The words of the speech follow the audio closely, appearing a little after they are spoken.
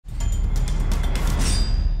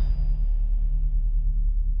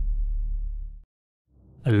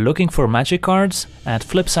Looking for magic cards? At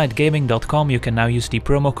flipsidegaming.com you can now use the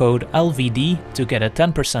promo code LVD to get a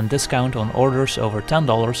 10% discount on orders over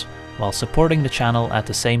 $10 while supporting the channel at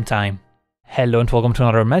the same time. Hello and welcome to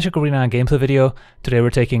another Magic Arena gameplay video. Today we're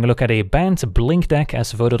taking a look at a Bant Blink deck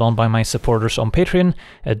as voted on by my supporters on Patreon,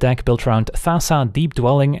 a deck built around Thassa, Deep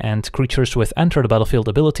Dwelling and creatures with Enter the Battlefield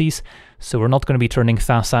abilities. So we're not going to be turning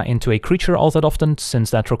Thassa into a creature all that often,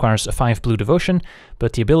 since that requires 5 blue devotion,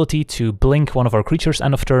 but the ability to blink one of our creatures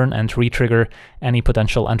end of turn and re-trigger any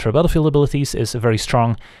potential Enter the Battlefield abilities is very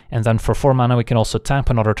strong. And then for 4 mana we can also tap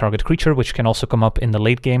another target creature, which can also come up in the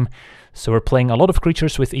late game. So we're playing a lot of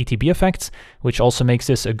creatures with ETB effects, which also makes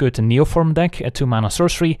this a good Neoform deck, a 2 mana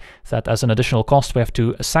sorcery, that as an additional cost we have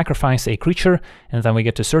to sacrifice a creature, and then we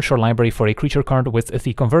get to search our library for a creature card with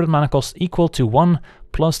the converted mana cost equal to 1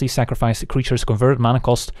 plus the sacrifice creature's converted mana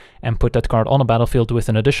cost, and put that card on a battlefield with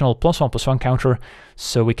an additional +1/+1 counter,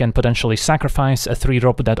 so we can potentially sacrifice a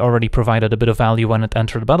 3-drop that already provided a bit of value when it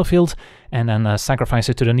entered the battlefield, and then sacrifice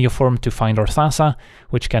it to the Neoform to find our Thassa,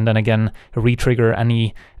 which can then again re-trigger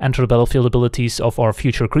any enter the battlefield abilities of our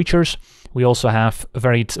future creatures. We also have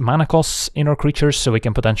varied mana costs in our creatures, so we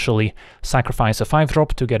can potentially sacrifice a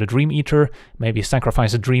 5-drop to get a Dream Eater, maybe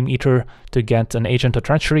sacrifice a Dream Eater to get an Agent of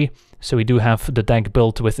Treachery. So we do have the deck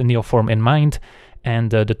built with Neoform in mind, and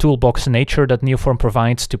the toolbox nature that Neoform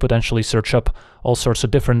provides to potentially search up all sorts of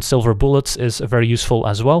different silver bullets is very useful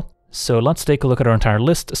as well. So let's take a look at our entire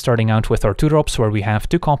list, starting out with our 2-drops, where we have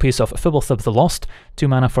 2 copies of Fibblethip the Lost, 2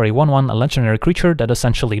 mana for a 1/1 legendary creature that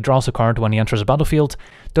essentially draws a card when he enters the battlefield.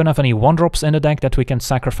 Don't have any 1-drops in the deck that we can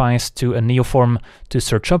sacrifice to a Neoform to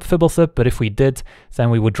search up Fibblethip, but if we did, then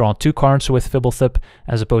we would draw 2 cards with Fibblethip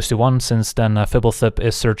as opposed to 1, since then Fibblethip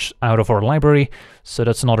is searched out of our library. So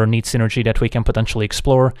that's another neat synergy that we can potentially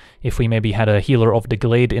explore if we maybe had a Healer of the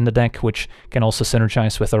Glade in the deck, which can also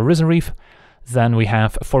synergize with our Risen Reef. Then we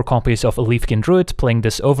have 4 copies of Leafkin Druid, playing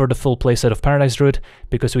this over the full playset of Paradise Druid,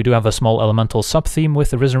 because we do have a small elemental sub-theme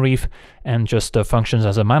with the Risen Reef, and just functions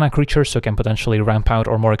as a mana creature, so can potentially ramp out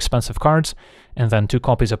our more expensive cards. And then 2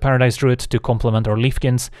 copies of Paradise Druid to complement our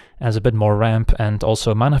Leafkins as a bit more ramp and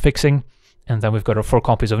also mana fixing. And then we've got our 4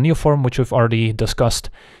 copies of Neoform, which we've already discussed.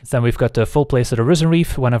 Then we've got the full playset of Risen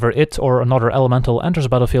Reef. Whenever it or another elemental enters the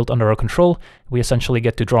battlefield under our control, we essentially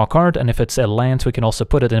get to draw a card, and if it's a land, we can also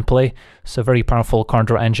put it in play. So very powerful card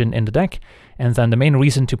draw engine in the deck. And then the main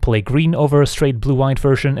reason to play green over a straight blue-white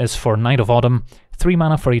version is for Night of Autumn. 3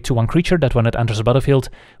 mana for a 2/1 creature that when it enters the battlefield,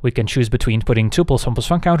 we can choose between putting 2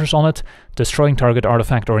 +1/+1 counters on it, destroying target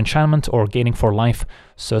artifact or enchantment, or gaining 4 life.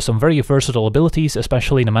 So some very versatile abilities,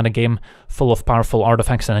 especially in a metagame full of powerful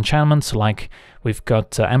artifacts and enchantments, like we've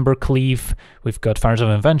got Ember Cleave, we've got Fires of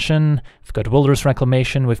Invention, we've got Wilderness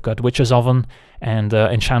Reclamation, we've got Witch's Oven, and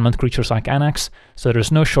enchantment creatures like Anax. So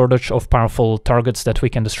there's no shortage of powerful targets that we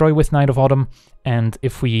can destroy with Night of Autumn. And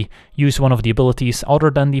if we use one of the abilities other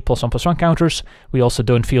than the +1/+1 counters, we also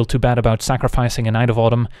don't feel too bad about sacrificing a Night of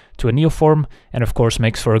Autumn to a Neoform, and of course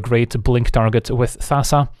makes for a great blink target with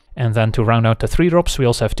Thassa. And then to round out the 3-drops, we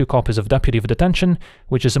also have 2 copies of Deputy of Detention,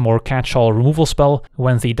 which is a more catch-all removal spell.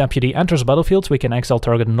 When the Deputy enters the battlefield, we can exile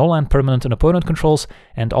target no-land permanent an opponent controls,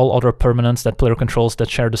 and all other permanents that player controls that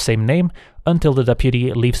share the same name, until the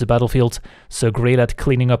Deputy leaves the battlefield. So great at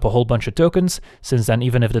cleaning up a whole bunch of tokens, since then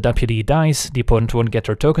even if the Deputy dies, the opponent won't get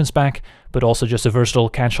their tokens back, but also just a versatile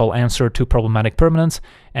catch-all answer to problematic permanents,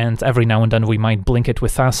 and every now and then we might blink it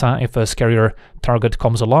with Thassa if a scarier target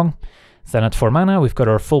comes along. Then at 4 mana, we've got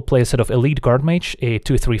our full playset of Elite Guard Mage, a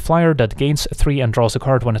 2/3 flyer that gains 3 and draws a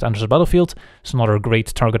card when it enters the battlefield, so another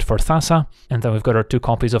great target for Thassa. And then we've got our 2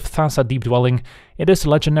 copies of Thassa Deep Dwelling. It is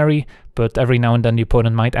legendary, but every now and then the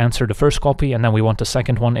opponent might answer the first copy, and then we want the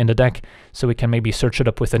second one in the deck, so we can maybe search it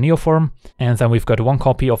up with a Neoform. And then we've got 1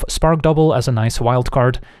 copy of Spark Double as a nice wild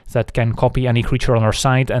card that can copy any creature on our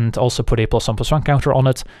side and also put a +1/+1 counter on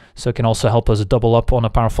it, so it can also help us double up on a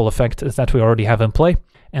powerful effect that we already have in play.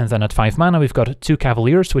 And then at 5 mana, we've got 2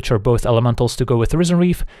 Cavaliers, which are both elementals to go with the Risen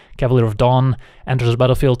Reef. Cavalier of Dawn enters the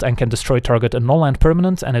battlefield and can destroy target a no-land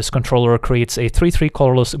permanent, and his controller creates a 3/3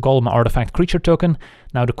 colorless Golem artifact creature token.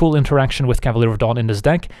 Now the cool interaction with Cavalier of Dawn in this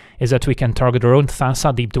deck is that we can target our own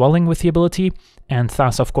Thassa Deep Dwelling with the ability, and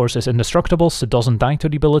Thassa of course is indestructible, so doesn't die to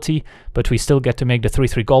the ability, but we still get to make the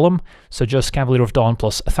 3/3 Golem, so just Cavalier of Dawn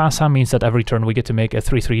plus Thassa means that every turn we get to make a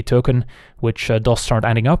 3/3 token, which does start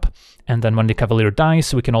adding up. And then when the Cavalier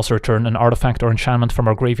dies, we can also return an artifact or enchantment from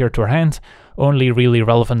our graveyard to our hand, only really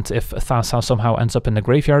relevant if Thassa somehow ends up in the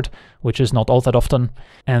graveyard, which is not all that often.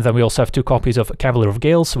 And then we also have 2 copies of Cavalier of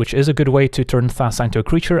Gales, which is a good way to turn Thassa into a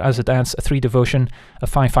creature, as it adds 3 devotion, a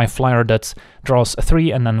 5/5 flyer that draws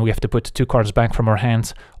 3, and then we have to put 2 cards back from our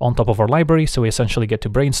hand on top of our library, so we essentially get to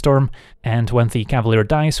brainstorm, and when the Cavalier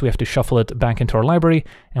dies, we have to shuffle it back into our library,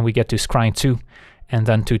 and we get to scry 2. And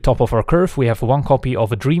then to top of our curve, we have 1 copy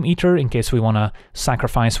of a Dream Eater in case we want to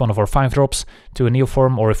sacrifice one of our 5-drops to a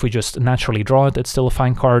Neoform, or if we just naturally draw it, it's still a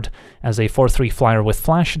fine card, as a 4/3 flyer with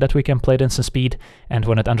flash that we can play at instant speed, and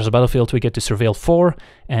when it enters the battlefield we get to surveil 4,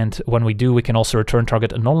 and when we do we can also return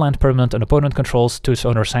target non-land permanent an opponent controls to its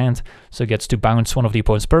owner's hand, so it gets to bounce one of the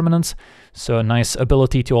opponent's permanents, so a nice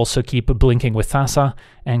ability to also keep blinking with Thassa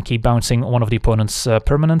and keep bouncing one of the opponent's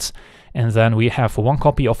permanents. And then we have 1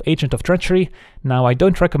 copy of Agent of Treachery. Now, I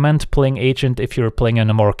don't recommend playing Agent if you're playing in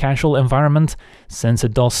a more casual environment, since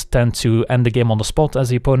it does tend to end the game on the spot as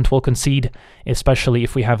the opponent will concede, especially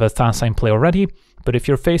if we have a Thassa in play already. But if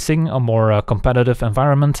you're facing a more competitive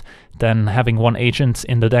environment, then having 1 agent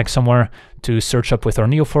in the deck somewhere to search up with our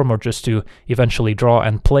Neoform or just to eventually draw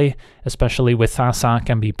and play, especially with Thassa,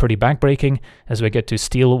 can be pretty backbreaking, as we get to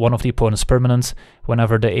steal one of the opponent's permanents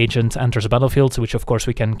whenever the agent enters the battlefield, which of course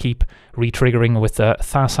we can keep re-triggering with the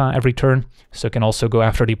Thassa every turn, so it can also go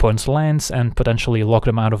after the opponent's lands and potentially lock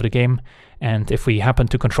them out of the game. And if we happen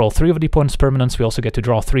to control 3 of the opponent's permanents, we also get to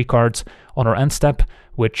draw 3 cards on our end step,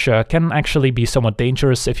 which can actually be somewhat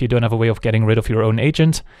dangerous if you don't have a way of getting rid of your own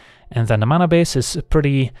agent. And then the mana base is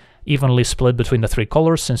pretty evenly split between the 3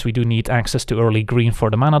 colors, since we do need access to early green for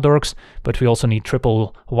the mana dorks, but we also need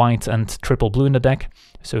triple white and triple blue in the deck.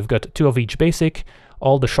 So we've got 2 of each basic,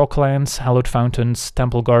 all the shock lands, hallowed fountains,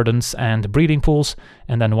 temple gardens, and breeding pools,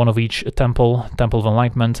 and then 1 of each temple, temple of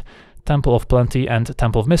enlightenment, Temple of Plenty, and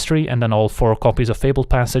Temple of Mystery, and then all 4 copies of Fabled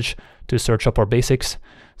Passage to search up our basics.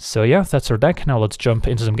 So yeah, that's our deck. Now let's jump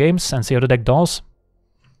into some games and see how the deck does.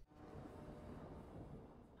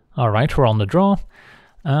 Alright, we're on the draw.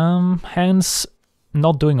 Hands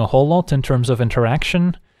not doing a whole lot in terms of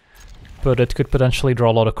interaction, but it could potentially draw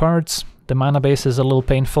a lot of cards. The mana base is a little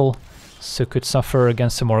painful, so could suffer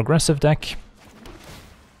against a more aggressive deck.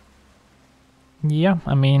 Yeah,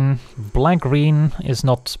 I mean, black-green is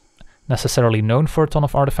not necessarily known for a ton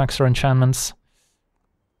of artifacts or enchantments,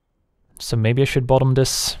 so maybe I should bottom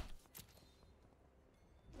this.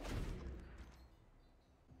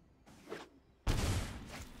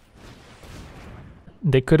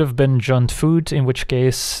 They could have been Junt Food, in which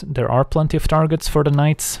case there are plenty of targets for the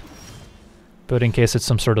knights, but in case it's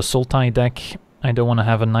some sort of Sultai deck, I don't want to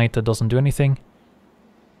have a knight that doesn't do anything.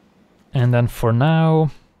 And then for now,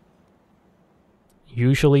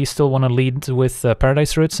 usually still want to lead with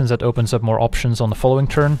Paradise Root, since that opens up more options on the following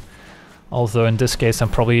turn. Although in this case I'm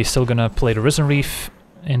probably still gonna play the Risen Reef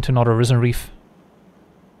into another Risen Reef.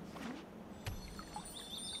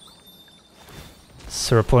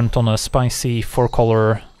 So opponent on a spicy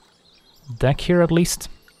 4-color deck here at least.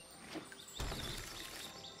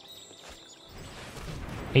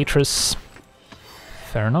 Atris,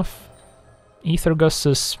 fair enough. Aether Gust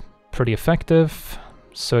is pretty effective.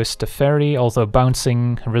 So is Teferi, although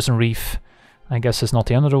bouncing Risen Reef I guess is not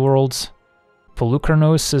the end of the world.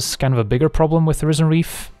 Polukranos is kind of a bigger problem with Risen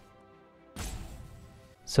Reef.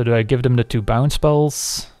 So do I give them the 2 bounce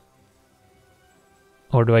spells?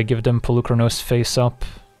 Or do I give them Polukranos face up?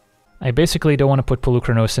 I basically don't want to put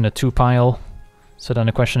Polukranos in a 2 pile, so then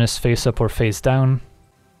the question is face up or face down.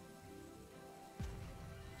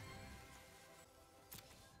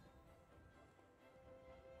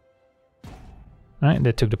 Alright,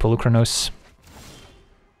 they took the Polukranos.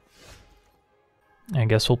 I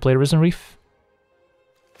guess we'll play Risen Reef.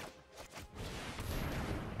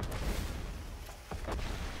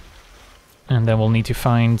 And then we'll need to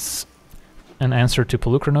find an answer to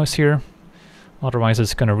Polukranos here. Otherwise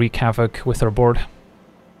it's gonna wreak havoc with our board.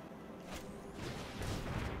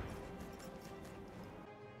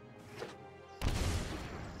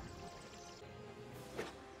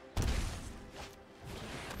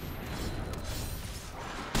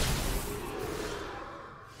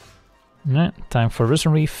 Alright, time for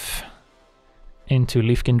Risen Reef into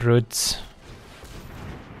Leafkin Druids.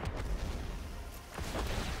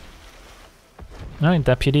 Alright,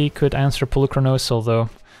 Deputy could answer Polukranos,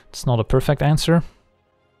 although it's not a perfect answer.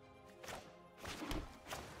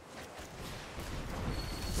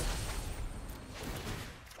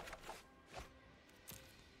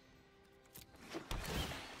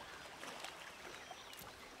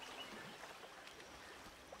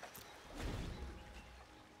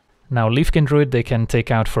 Now Leafkin Druid they can take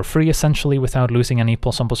out for free essentially without losing any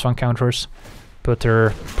 +1/+1 counters, but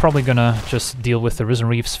they're probably gonna just deal with the Risen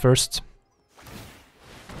Reefs first.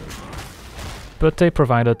 But they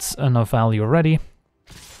provided enough value already.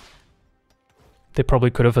 They probably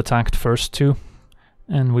could have attacked first too,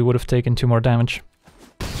 and we would have taken 2 more damage.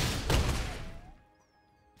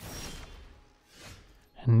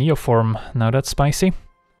 And Neoform, now that's spicy.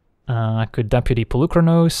 I could Deputy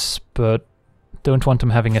Polukranos, but don't want them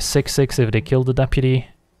having a 6/6 if they kill the Deputy.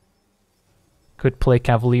 Could play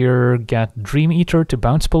Cavalier, get Dream Eater to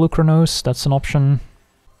bounce Polukranos, that's an option.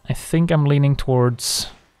 I think I'm leaning towards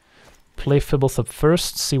play Fibblethip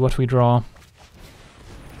first, see what we draw.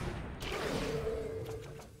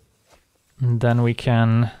 And then we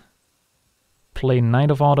can play Knight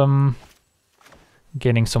of Autumn,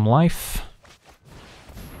 gaining some life.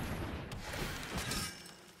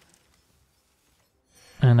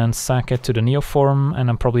 And then sack it to the Neoform, and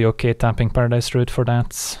I'm probably okay tapping Paradise Druid for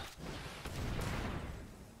that.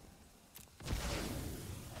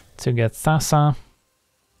 To get Thassa,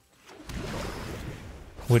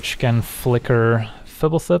 which can flicker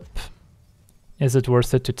Fibblethip. Is it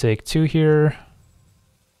worth it to take 2 here?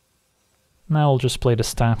 Now I'll just play the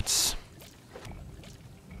stats.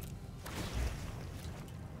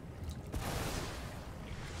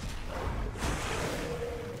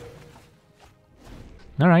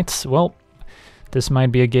 Alright, well, this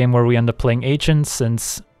might be a game where we end up playing Agent,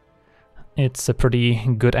 since it's a pretty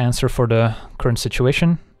good answer for the current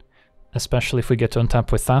situation, especially if we get to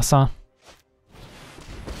untap with Thassa.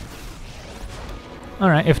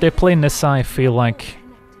 Alright, if they play Nissa, I feel like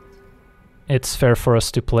it's fair for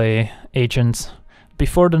us to play Agent.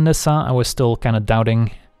 Before the Nissa, I was still kind of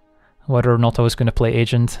doubting whether or not I was going to play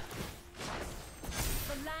Agent.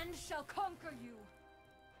 The land shall conquer you.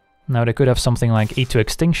 Now they could have something like E to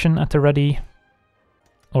Extinction at the ready,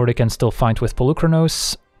 or they can still fight with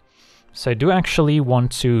Polukranos. So I do actually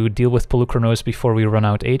want to deal with Polukranos before we run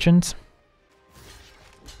out Agent.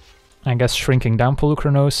 I guess shrinking down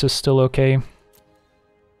Polukranos is still okay.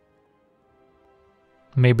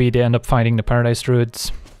 Maybe they end up fighting the Paradise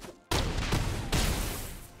Druids.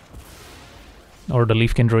 Or the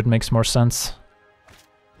Leafkin Druid makes more sense.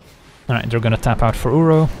 Alright, they're gonna tap out for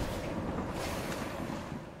Uro.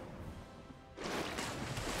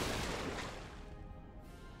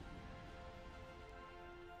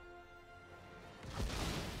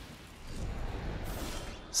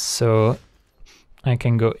 So I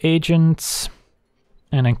can go Agent,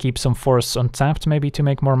 and then keep some forests untapped maybe to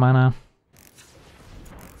make more mana.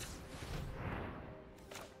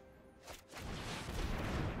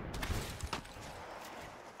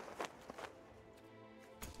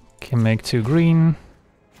 Can make 2 green.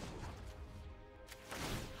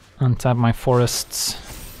 Untap my forests.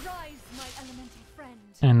 Rise, my elemental friend.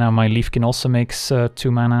 And now my Leafkin also makes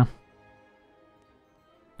 2 mana.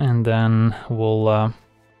 And then we'll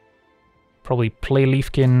probably play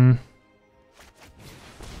Leafkin,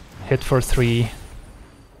 hit for 3,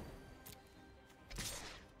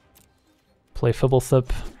 play Fibblethip.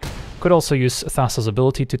 Could also use Thassa's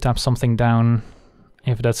ability to tap something down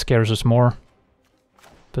if that scares us more.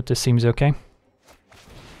 But this seems okay.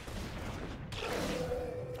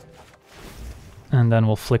 And then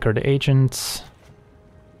we'll flicker the Agent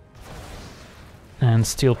and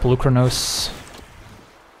steal Polukranos,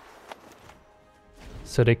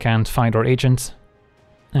 so they can't find our Agent.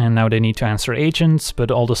 And now they need to answer Agents, but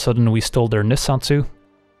all of a sudden we stole their Nissa too.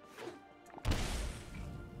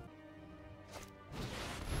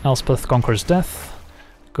 Elspeth Conquers Death,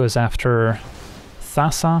 goes after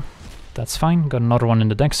Thassa. That's fine, got another one in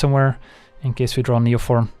the deck somewhere, in case we draw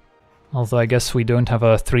Neoform. Although I guess we don't have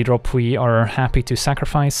a 3-drop we are happy to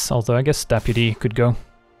sacrifice, although I guess Deputy could go.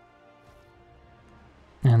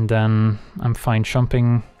 And then I'm fine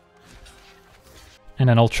jumping. And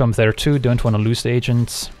then I'll jump there too, don't want to lose the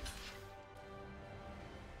Agents.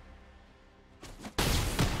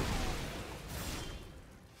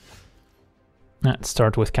 Let's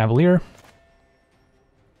start with Cavalier.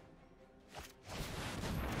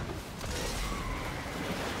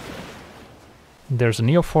 There's a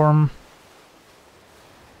Neoform.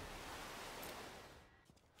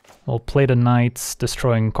 We'll play the Knights,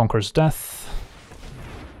 destroying Conquer's Death.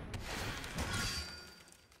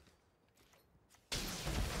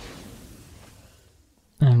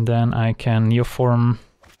 And then I can Neoform,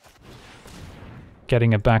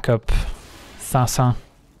 getting a backup Thassa.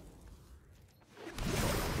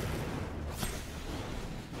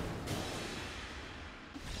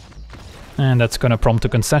 And that's gonna prompt a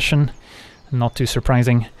concession. Not too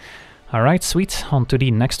surprising. Alright, sweet. On to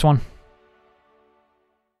the next one.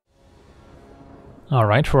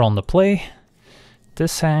 Alright, we're on the play.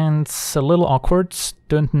 This hand's a little awkward.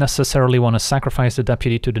 Don't necessarily want to sacrifice the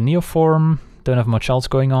Deputy to the Neoform. Don't have much else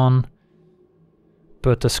going on.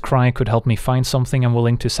 But the Scry could help me find something I'm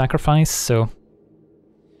willing to sacrifice, so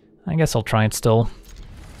I guess I'll try it still.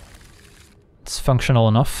 It's functional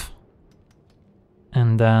enough.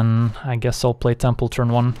 And then I guess I'll play Temple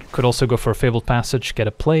turn 1. Could also go for a Fabled Passage, get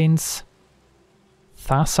a Plains.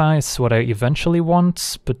 Thassa is what I eventually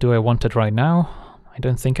want, but do I want it right now? I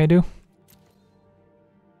don't think I do.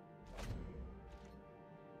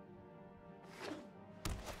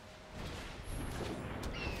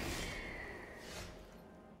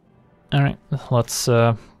 Alright, let's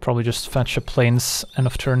probably just fetch a Plains end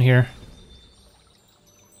of turn here.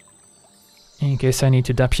 In case I need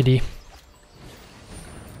to Deputy.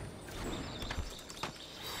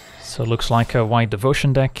 So it looks like a White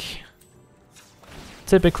Devotion deck.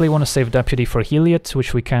 Typically want to save Deputy for Heliod,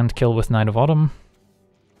 which we can't kill with Knight of Autumn.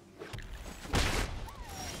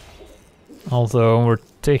 Although we're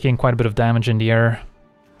taking quite a bit of damage in the air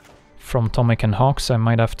from Tomic and Hawk, so I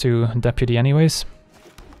might have to Deputy anyways.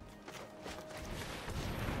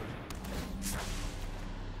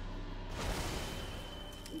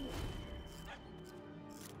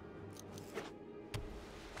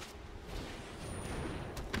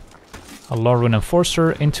 A Lorwyn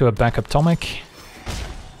Enforcer into a backup Tomic.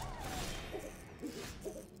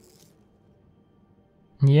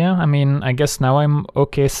 Yeah, I mean, I guess now I'm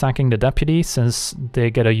okay sacking the Deputy, since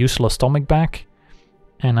they get a useless Tomic back.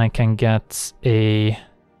 And I can get a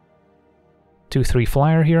 2/3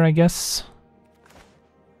 flyer here, I guess.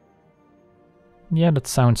 Yeah, that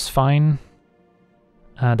sounds fine.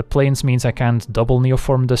 The Plains means I can't double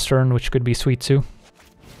Neoform this turn, which could be sweet too.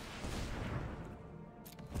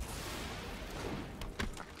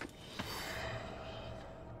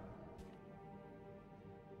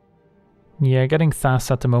 Yeah, getting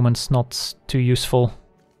Thassa at the moment's not too useful.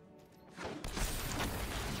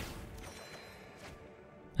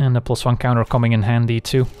 And a +1 counter coming in handy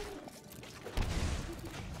too.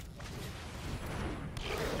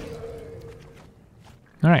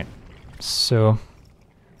 Alright, so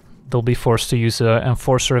they'll be forced to use an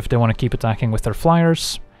Enforcer if they want to keep attacking with their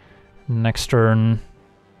flyers. Next turn,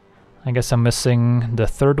 I guess I'm missing the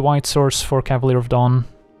 3rd white source for Cavalier of Dawn.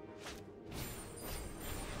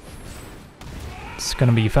 It's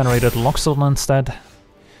gonna be Venerated Loxodon instead.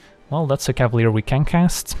 Well, that's a Cavalier we can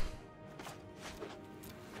cast.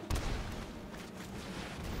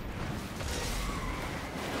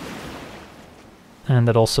 And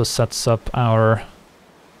that also sets up our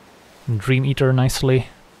Dream Eater nicely.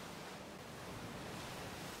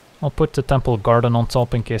 I'll put the Temple Garden on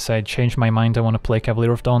top in case I change my mind I want to play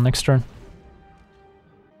Cavalier of Dawn next turn.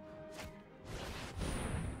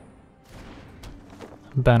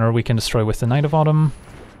 Banner we can destroy with the Knight of Autumn.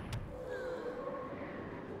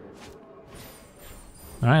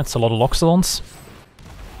 Alright, it's a lot of Loxodons.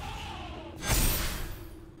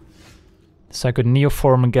 So I could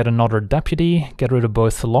Neoform and get another Deputy, get rid of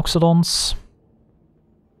both Loxodons.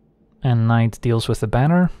 And Knight deals with the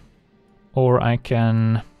Banner. Or I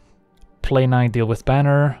can play Knight, deal with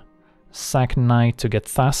Banner, sack Knight to get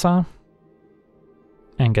Thassa,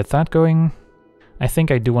 and get that going. I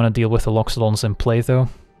think I do want to deal with the Loxodons in play though.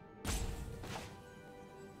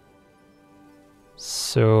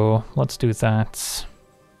 So let's do that.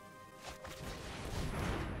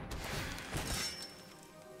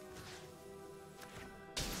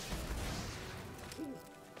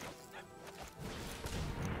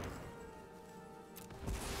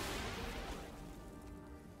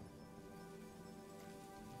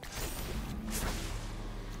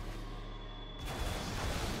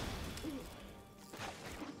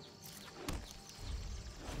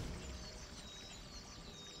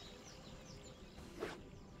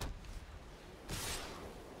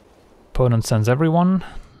 Opponent sends everyone.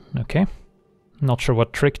 Okay. Not sure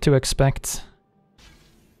what trick to expect.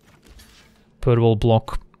 But we'll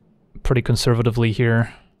block pretty conservatively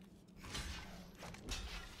here.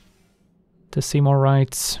 To seem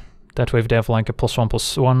alright. That way if they have like a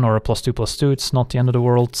 +1/+1 or a +2/+2, it's not the end of the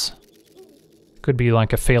world. Could be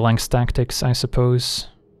like a Phalanx Tactics, I suppose.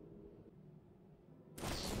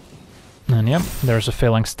 And yep, there's a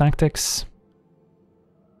Phalanx Tactics.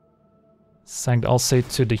 Sacked Alcide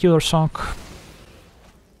to the Healer Sock.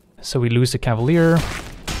 So we lose the Cavalier.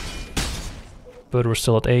 But we're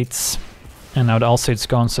still at 8. And now the Alcide's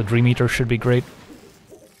gone, so Dream Eater should be great.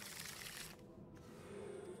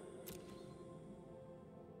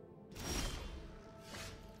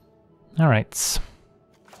 Alright.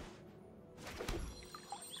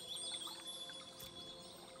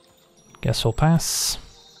 Guess we'll pass.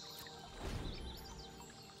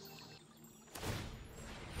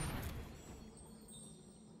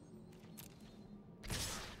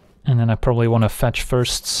 And then I probably want to fetch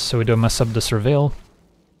first so we don't mess up the surveil.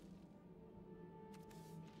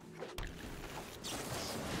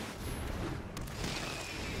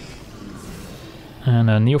 And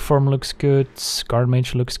Neoform looks good, Guard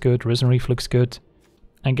Mage looks good, Risen Reef looks good.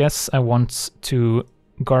 I guess I want to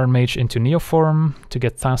Guard Mage into Neoform to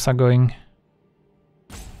get Thassa going.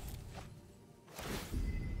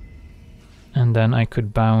 And then I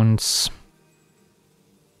could bounce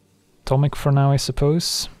Atomic for now, I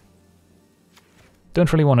suppose.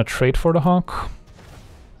 Don't really want to trade for the Hawk,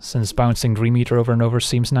 since bouncing Dream Eater over and over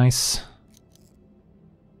seems nice.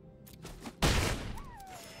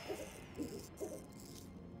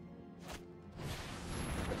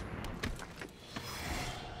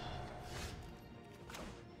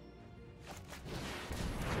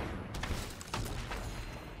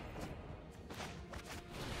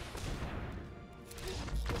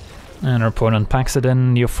 And our opponent packs it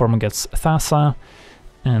in, Neoform gets Thassa,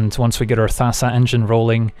 and once we get our Thassa engine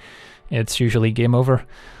rolling, it's usually game over.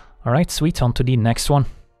 Alright, sweet, on to the next one.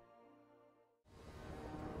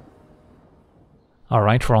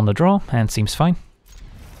 Alright, we're on the draw, and seems fine.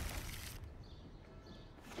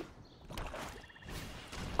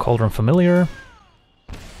 Cauldron Familiar.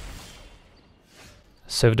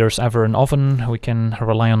 So if there's ever an oven, we can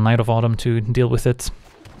rely on Knight of Autumn to deal with it.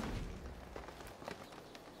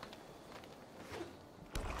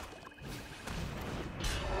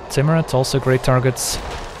 Timuret, also great targets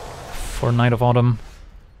for Knight of Autumn.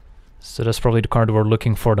 So that's probably the card we're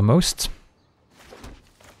looking for the most.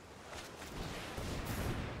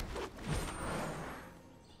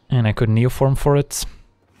 And I could Neoform for it.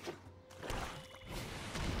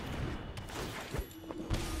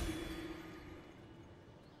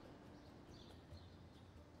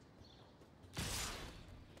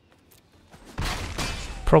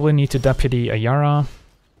 Probably need to Deputy Ayara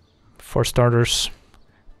for starters.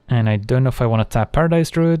 And I don't know if I want to tap Paradise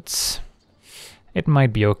Druids. It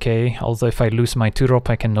might be okay, although if I lose my 2-drop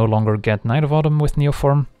I can no longer get Knight of Autumn with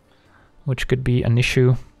Neoform, which could be an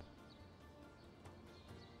issue.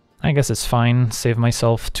 I guess it's fine, save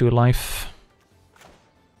myself 2 life.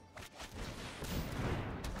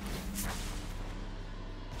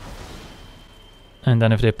 And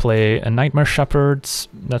then if they play a Nightmare Shepherd,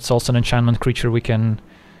 that's also an enchantment creature we can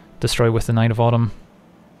destroy with the Knight of Autumn.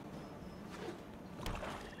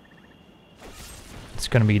 It's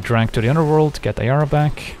gonna be dragged to the underworld, get Ayara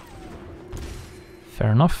back.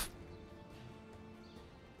 Fair enough.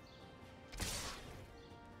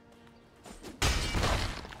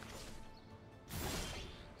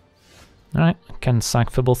 Alright, can sack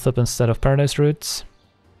Fibblethip instead of Paradise Druids.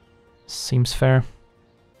 Seems fair.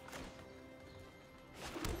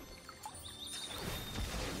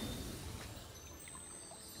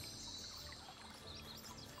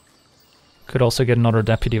 Could also get another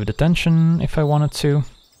Deputy of Detention if I wanted to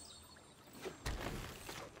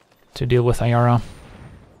deal with Ayara.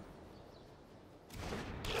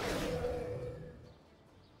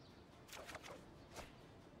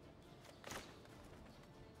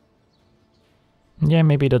 Yeah,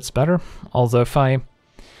 maybe that's better. Although if I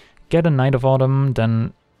get a Knight of Autumn,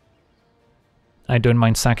 then I don't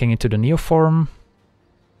mind sacking into the Neoform.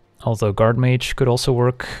 Although Guard Mage could also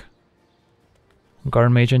work.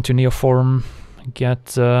 Guard Mage into Neoform,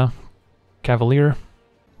 get Cavalier.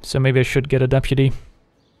 So maybe I should get a Deputy.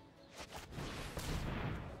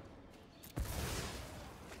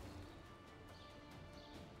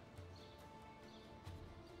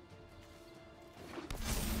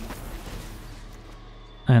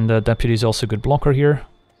 And the Deputy is also a good blocker here.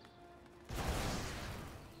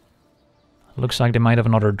 Looks like they might have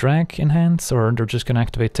another drag in hand, or they're just gonna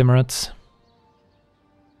activate Timuret.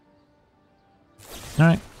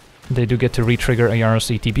 Alright, they do get to re-trigger Ayara's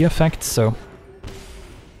ETB effect, so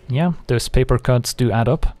yeah, those paper cuts do add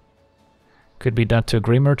up. Could be that to a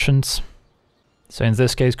Grey Merchant. So in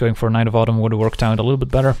this case, going for Knight of Autumn would have worked out a little bit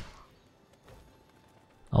better.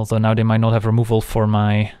 Although now they might not have removal for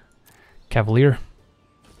my Cavalier.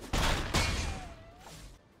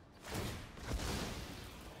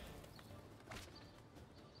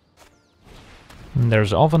 And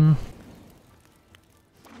there's Oven.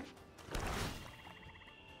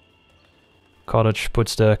 Cottage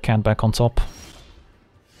puts the cat back on top.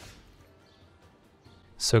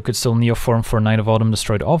 So could still Neoform for Knight of Autumn,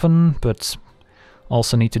 destroy the Oven, but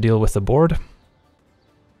also need to deal with the board.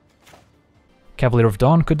 Cavalier of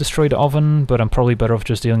Dawn could destroy the Oven, but I'm probably better off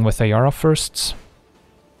just dealing with Ayara first.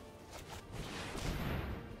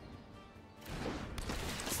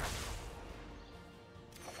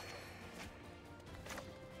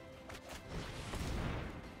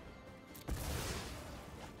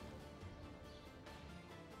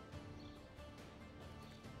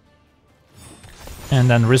 And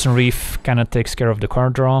then Risen Reef kind of takes care of the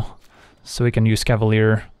card draw, so we can use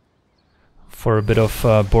Cavalier for a bit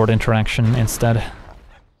of board interaction instead.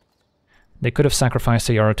 They could have sacrificed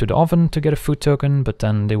a Yara to the Oven to get a food token, but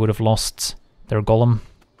then they would have lost their Golem.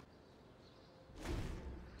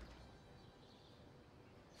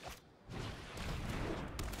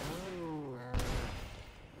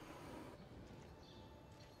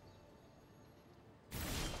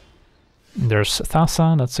 There's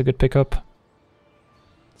Thassa, that's a good pickup.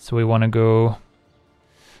 So we want to go,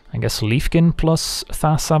 I guess, Leafkin plus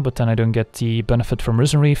Thassa, but then I don't get the benefit from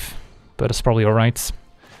Risen Reef, but it's probably alright.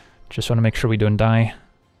 Just want to make sure we don't die.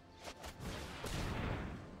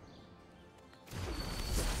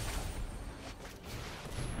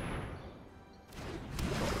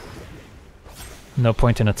 No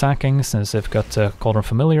point in attacking since they've got Cauldron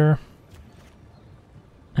Familiar.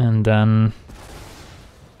 And then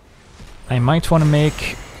I might want to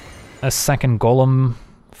make a second Golem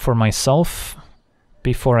for myself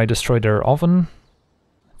before I destroy their Oven.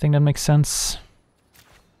 I think that makes sense.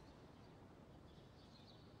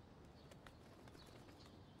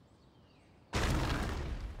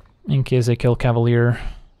 In case they kill Cavalier.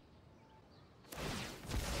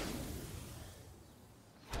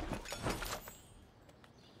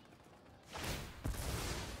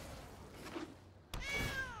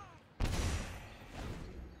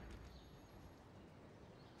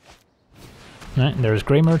 Right, there's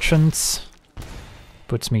Grey Merchants.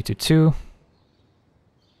 Puts me to 2.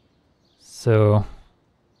 So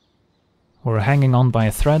we're hanging on by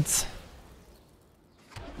a thread.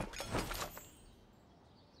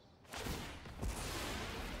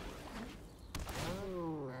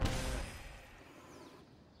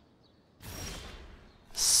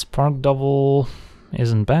 Spark Double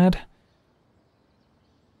isn't bad.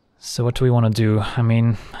 So what do we want to do? I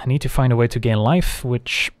mean, I need to find a way to gain life,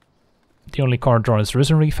 which the only card draw is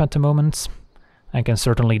Risen Reef at the moment. I can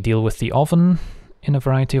certainly deal with the Oven in a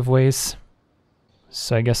variety of ways.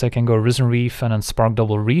 So I guess I can go Risen Reef and then Spark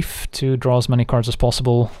Double Reef to draw as many cards as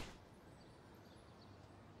possible.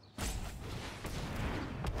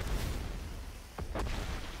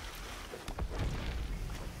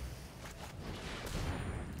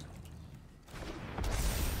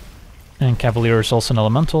 And Cavalier is also an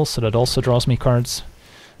elemental, so that also draws me cards.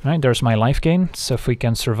 Alright, there's my life gain, so if we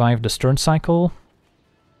can survive the Stern Cycle,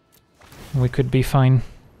 we could be fine.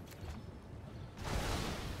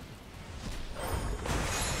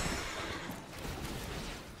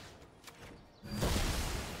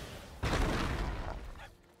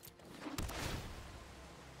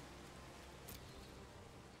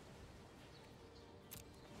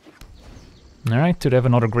 Alright, do they have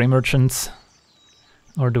another Grey Merchant?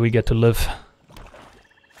 Or do we get to live?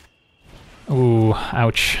 Ooh,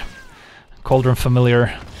 ouch. Cauldron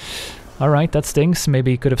Familiar. Alright, that stings.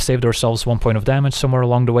 Maybe could have saved ourselves 1 point of damage somewhere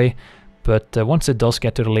along the way. But once it does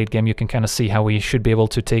get to the late game, you can kind of see how we should be able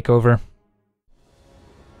to take over.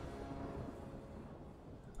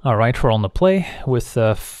 Alright, we're on the play with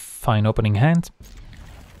a fine opening hand.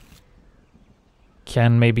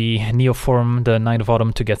 Can maybe Neoform the Knight of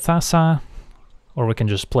Autumn to get Thassa. Or we can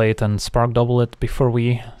just play it and Spark Double it before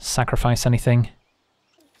we sacrifice anything.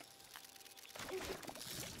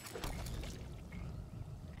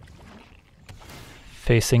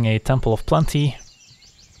 Facing a Temple of Plenty.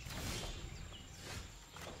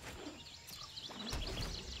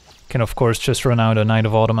 Can of course just run out a Knight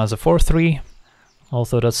of Autumn as a 4/3,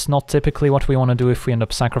 although that's not typically what we want to do if we end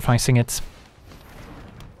up sacrificing it.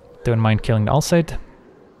 Don't mind killing the Alcide.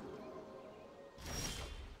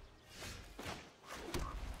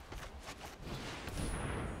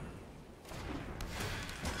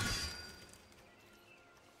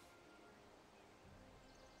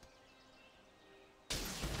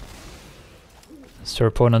 So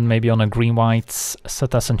opponent maybe on a green-white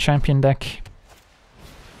Citizen Champion deck.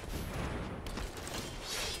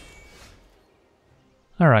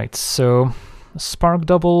 Alright, so Spark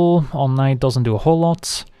Double on Knight doesn't do a whole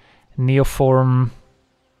lot. Neoform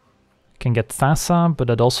can get Thassa, but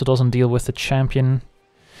that also doesn't deal with the champion.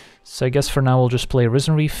 So I guess for now we'll just play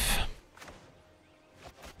Risen Reef.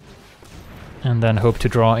 And then hope to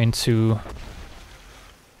draw into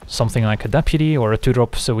something like a Deputy or a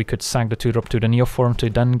 2-drop, so we could sack the 2-drop to the Neoform to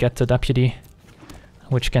then get the Deputy,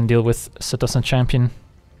 which can deal with Citizen Champion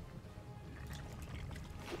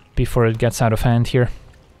before it gets out of hand here.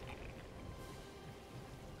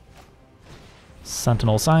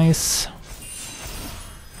 Sentinel's Eyes.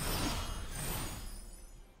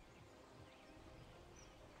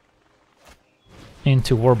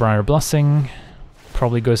 Into Warbriar Blessing.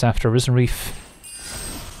 Probably goes after Risen Reef.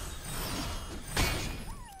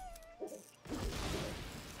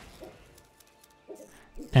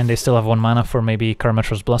 And they still have 1 mana for maybe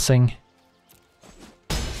Karametra's Blessing.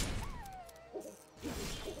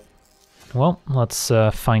 Well, let's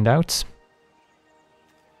find out.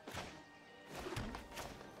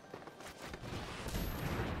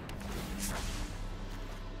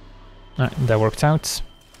 That worked out.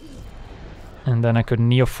 And then I could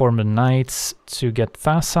Neoform the Knights to get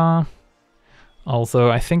Thassa. Although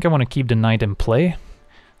I think I want to keep the Knight in play.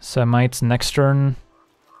 So I might next turn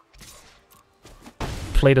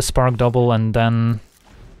play the Spark Double, and then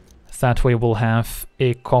that way we'll have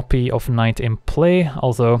a copy of Knight in play.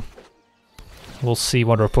 Although we'll see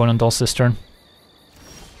what our opponent does this turn.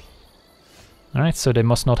 Alright, so they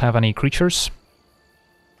must not have any creatures.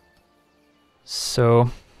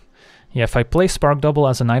 So yeah, if I play Spark Double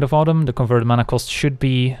as a Knight of Autumn, the converted mana cost should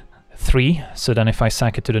be 3, so then if I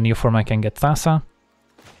sack it to the Neoform I can get Thassa.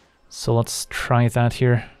 So let's try that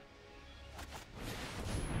here.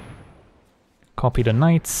 Copy the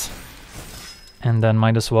Knights, and then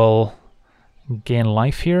might as well gain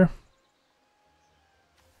life here.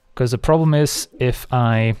 Because the problem is, if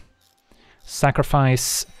I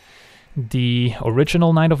sacrifice the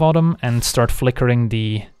original Knight of Autumn and start flickering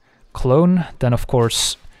the clone, then of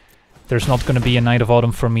course there's not going to be a Knight of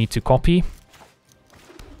Autumn for me to copy.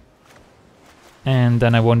 And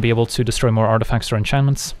then I won't be able to destroy more artifacts or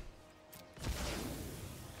enchantments.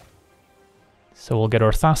 So we'll get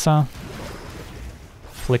our Thassa,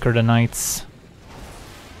 flicker the Knights,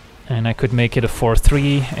 and I could make it a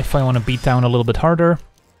 4-3 if I want to beat down a little bit harder.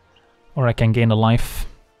 Or I can gain a life.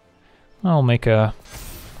 I'll make a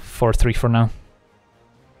 4-3 for now.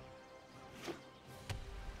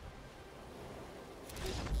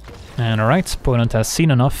 And alright, opponent has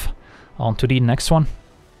seen enough. On to the next one.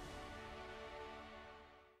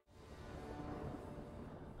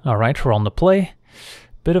 Alright, we're on the play.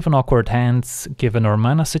 Bit of an awkward hand given our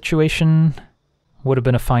mana situation. Would have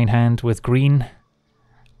been a fine hand with green,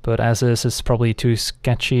 but as is, it's probably too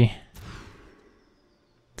sketchy.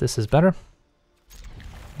 This is better.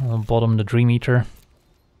 I'll bottom the Dream Eater.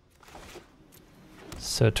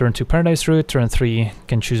 So turn 2 Paradise Root, turn 3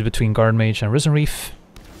 can choose between Guard Mage and Risen Reef.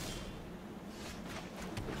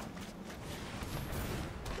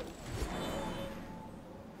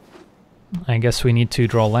 I guess we need to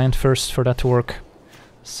draw land first for that to work.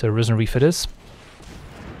 So Risen Reef it is.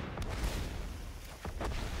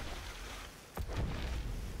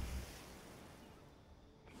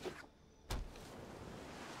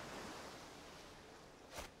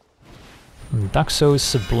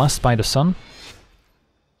 Daxos Blessed by the Sun.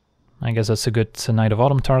 I guess that's a good Knight of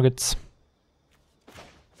Autumn target.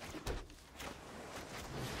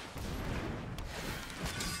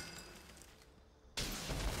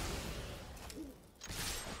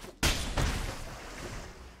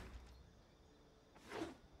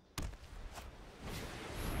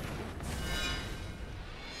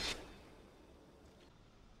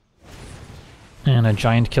 And a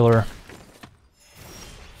Giant Killer.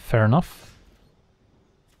 Fair enough.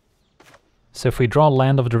 So if we draw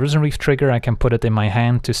land of the Risen Reef trigger, I can put it in my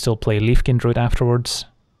hand to still play Leafkin Druid afterwards.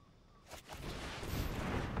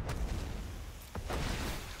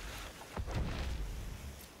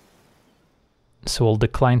 So we'll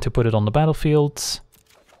decline to put it on the battlefield,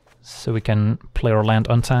 so we can play our land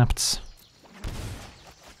untapped.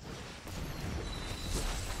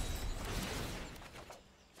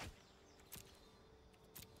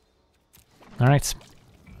 Alright.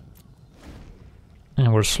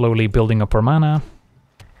 And we're slowly building up our mana.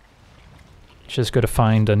 Just gotta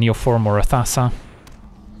find a Neoform or a Thassa.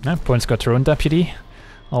 Opponent's got their own Deputy.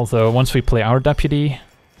 Although once we play our Deputy,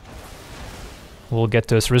 we'll get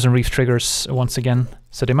those Risen Reef triggers once again.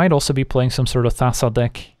 So they might also be playing some sort of Thassa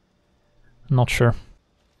deck. Not sure.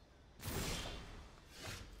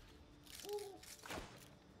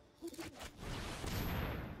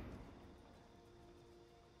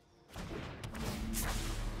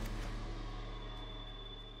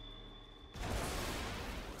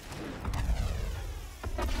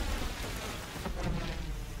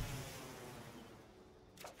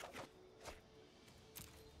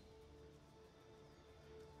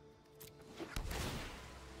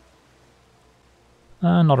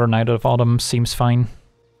 Another Knight of Autumn seems fine.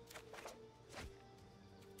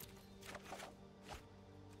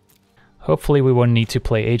 Hopefully we won't need to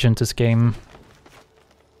play Agent this game.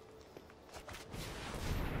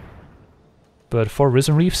 But for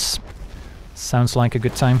Risen Reefs, sounds like a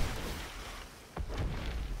good time.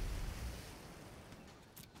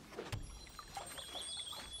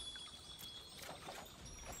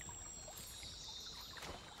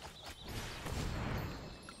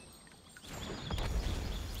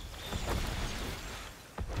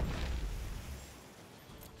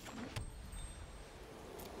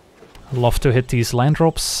 Love to hit these land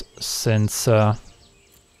drops, since I've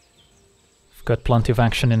got plenty of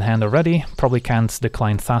action in hand already. Probably can't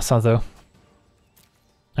decline Thassa though.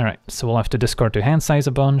 Alright, so we'll have to discard to hand size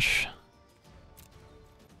a bunch.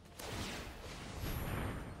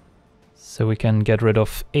 So we can get rid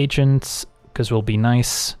of Agents, because we'll be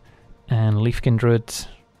nice, and Leaf Kindred.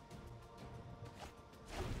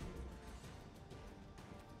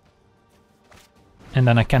 And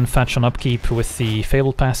then I can fetch on upkeep with the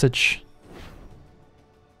Fabled Passage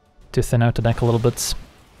to thin out the deck a little bit.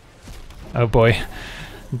 Oh boy,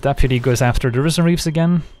 Deputy goes after the Risen Reefs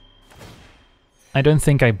again. I don't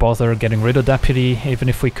think I bother getting rid of Deputy, even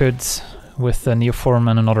if we could, with a Neoform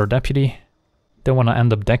and another Deputy. Don't want to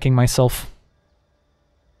end up decking myself.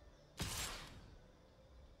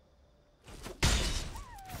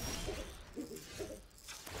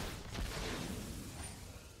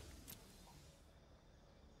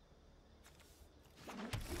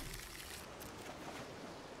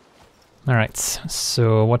 Alright,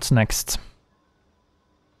 so what's next?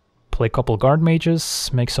 Play a couple Guard Mages,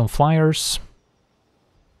 make some Flyers.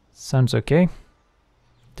 Sounds okay.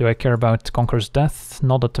 Do I care about Conqueror's Death?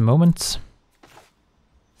 Not at the moment.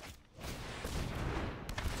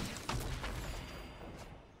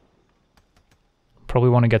 Probably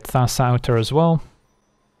want to get Thassa out there as well.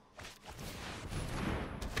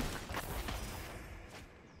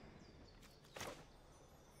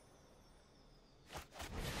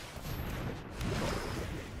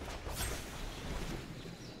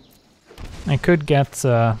 I could get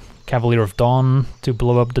Cavalier of Dawn to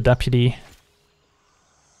blow up the Deputy.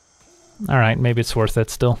 Alright, maybe it's worth it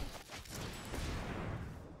still.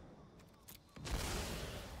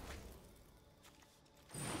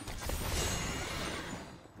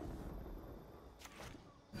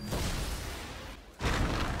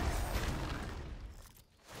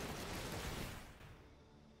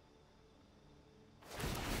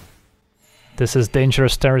 This is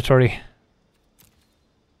dangerous territory.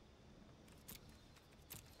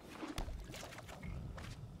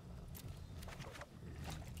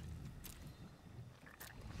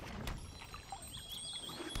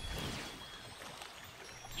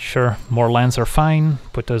 Sure, more lands are fine,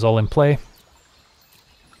 put those all in play.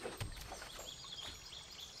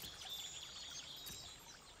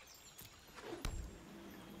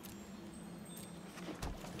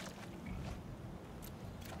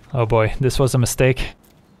 Oh boy, this was a mistake.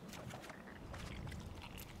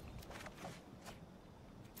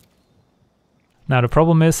 Now the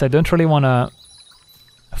problem is I don't really want to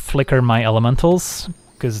flicker my elementals,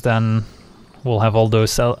 because then we'll have all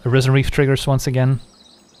those Risen Reef triggers once again.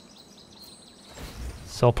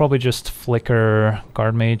 So I'll probably just flicker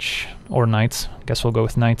Guard Mage or Knight. Guess we'll go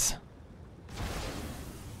with Knight.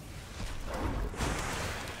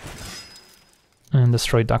 And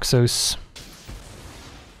destroy Daxos.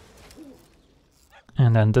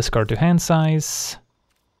 And then discard to hand size.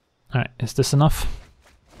 Alright, is this enough?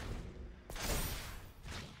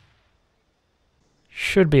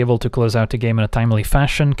 Should be able to close out the game in a timely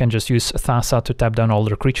fashion. Can just use Thassa to tap down all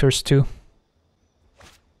their creatures too.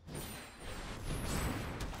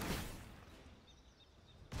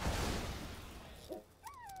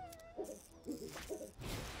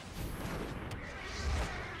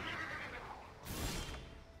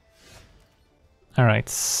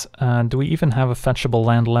 Alright, do we even have a fetchable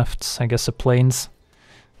land left? I guess the Plains.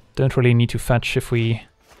 Don't really need to fetch if we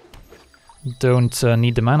don't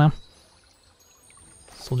need the mana.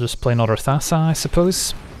 So we'll just play another Thassa, I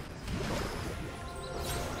suppose.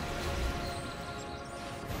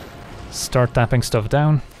 Start tapping stuff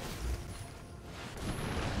down.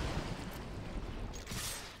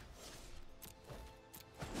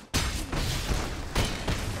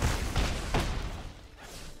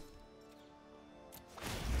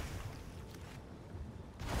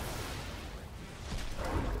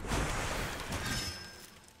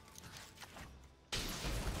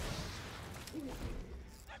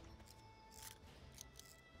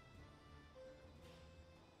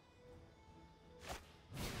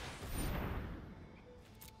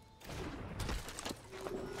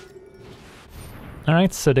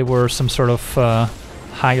 Alright, so they were some sort of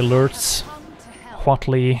high alerts,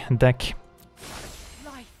 Huatli deck.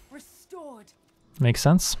 Makes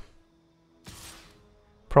sense.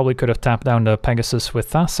 Probably could have tapped down the Pegasus with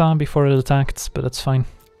Thassa before it attacked, but that's fine.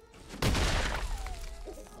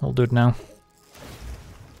 We'll do it now.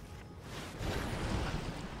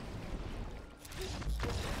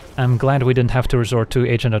 I'm glad we didn't have to resort to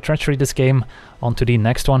Agent of Treachery this game. On to the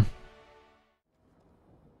next one.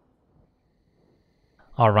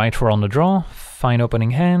 Alright, we're on the draw. Fine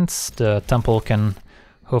opening hands. The Temple can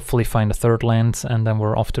Hopefully find a third land, and then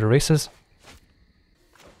we're off to the races.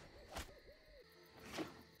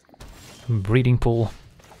 Breeding pool.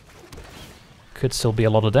 Could still be a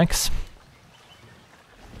lot of decks.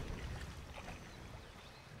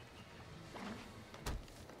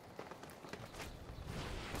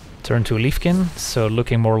 Turn to Leafkin, so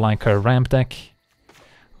looking more like a ramp deck.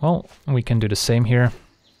 Well, we can do the same here.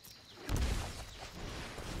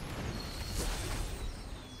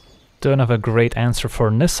 Don't have a great answer for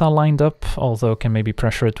Nissa lined up, although can maybe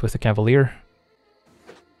pressure it with the Cavalier.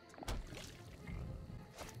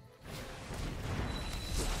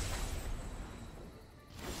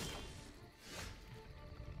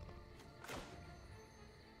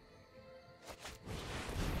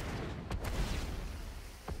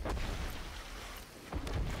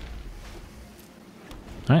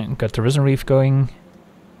 Alright, got the Risen Reef going.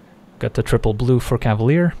 Got the triple blue for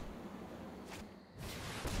Cavalier.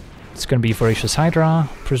 It's gonna be Voracious Hydra,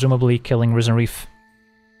 presumably killing Risen Reef.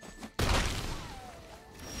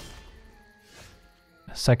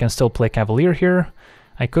 So I can still play Cavalier here.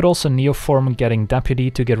 I could also Neoform getting Deputy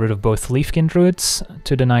to get rid of both Leafkin Druids,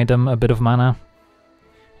 to deny them a bit of mana,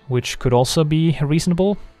 which could also be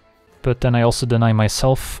reasonable. But then I also deny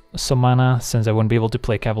myself some mana, since I wouldn't be able to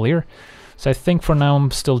play Cavalier. So I think for now I'm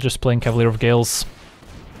still just playing Cavalier of Gales.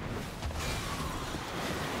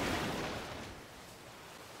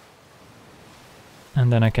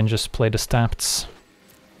 And then I can just play the Staps.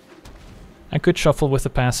 I could shuffle with the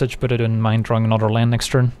Passage, but I didn't mind drawing another land next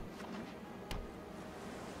turn.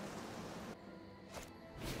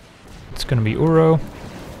 It's gonna be Uro.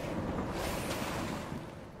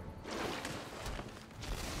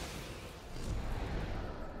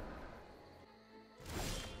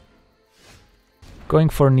 Going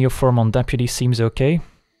for Neoform on Deputy seems okay,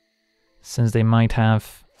 since they might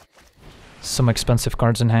have some expensive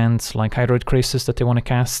cards in hand, like Hydroid Krasis that they want to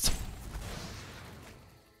cast.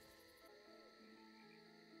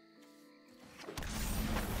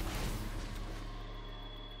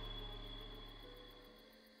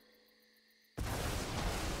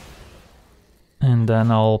 And then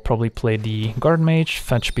I'll probably play the Guard Mage,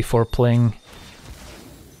 fetch before playing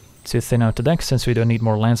to thin out the deck, since we don't need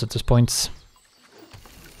more lands at this point.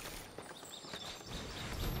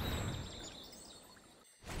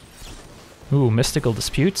 Ooh, Mystical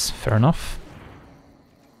Disputes, fair enough.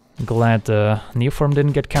 Glad Neoform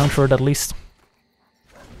didn't get countered at least.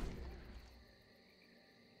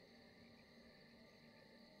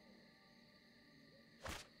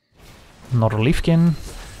 Another Leafkin.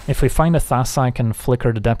 If we find a Thassa, I can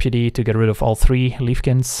flicker the Deputy to get rid of all three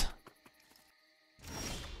Leafkins.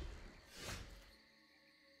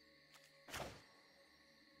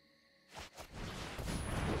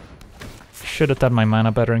 Should have done my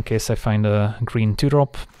mana better in case I find a green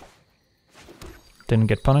 2-drop. Didn't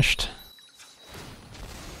get punished.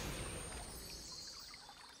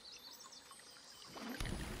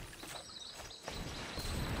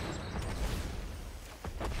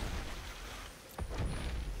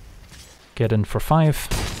 Get in for 5.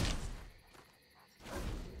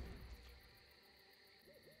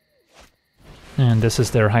 And this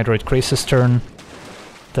is their Hydroid Krasis turn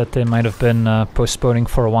that they might have been postponing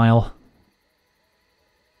for a while.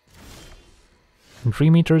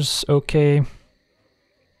 Dream Eater's okay.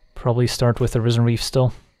 Probably start with the Risen Reef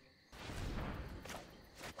still.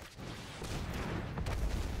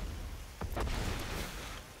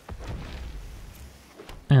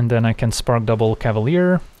 And then I can Spark Double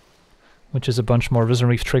Cavalier, which is a bunch more Risen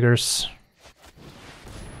Reef triggers.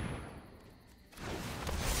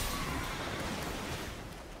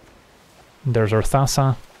 There's our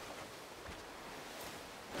Thassa.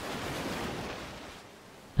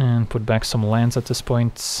 And put back some lands at this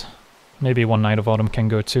point. Maybe one Night of Autumn can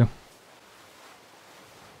go too.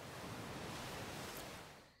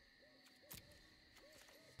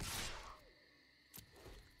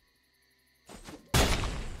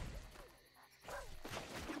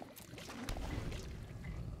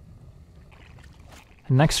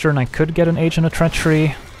 Next turn I could get an Agent of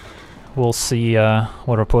Treachery. We'll see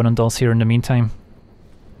what our opponent does here in the meantime.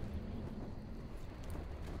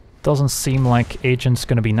 Doesn't seem like Agent's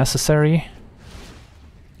gonna be necessary.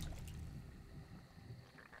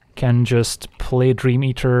 Can just play Dream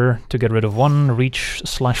Eater to get rid of one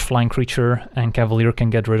reach/flying creature, and Cavalier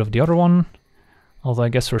can get rid of the other one. Although I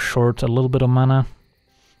guess we're short a little bit of mana.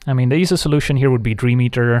 I mean, the easy solution here would be Dream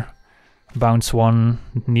Eater, bounce one,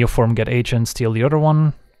 Neoform, get Agent, steal the other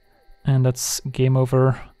one, and that's game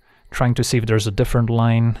over. Trying to see if there's a different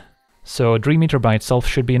line. So Dream Eater by itself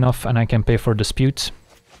should be enough, and I can pay for Dispute.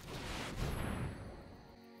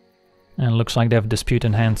 And looks like they have Dispute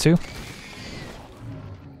in hand too.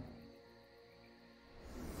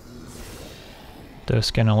 Those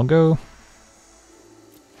can all go.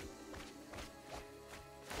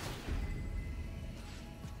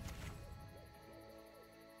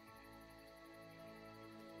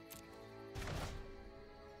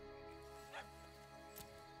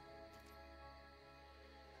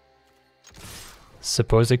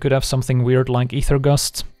 Suppose they could have something weird like Ether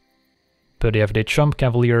Gust. But yeah, if they chump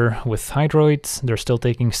Cavalier with Hydroid, they're still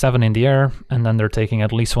taking 7 in the air, and then they're taking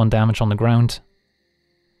at least 1 damage on the ground.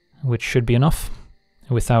 Which should be enough,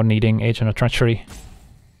 without needing Agent of Treachery.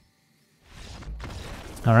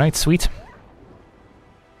 Alright, sweet.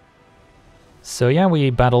 So yeah, we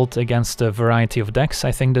battled against a variety of decks.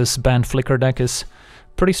 I think this Bant Flicker deck is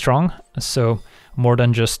pretty strong, so more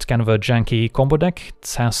than just kind of a janky combo deck.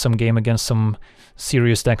 It has some game against some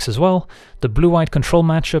serious decks as well. The blue-white control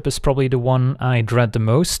matchup is probably the one I dread the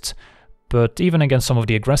most, but even against some of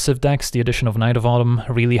the aggressive decks, the addition of Knight of Autumn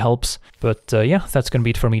really helps. But yeah, that's gonna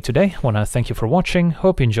be it for me today. Wanna thank you for watching,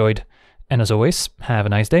 hope you enjoyed, and as always, have a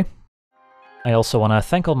nice day. I also want to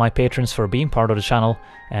thank all my patrons for being part of the channel,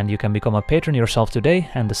 and you can become a patron yourself today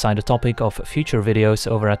and decide the topic of future videos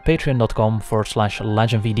over at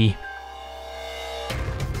patreon.com/LegenVD.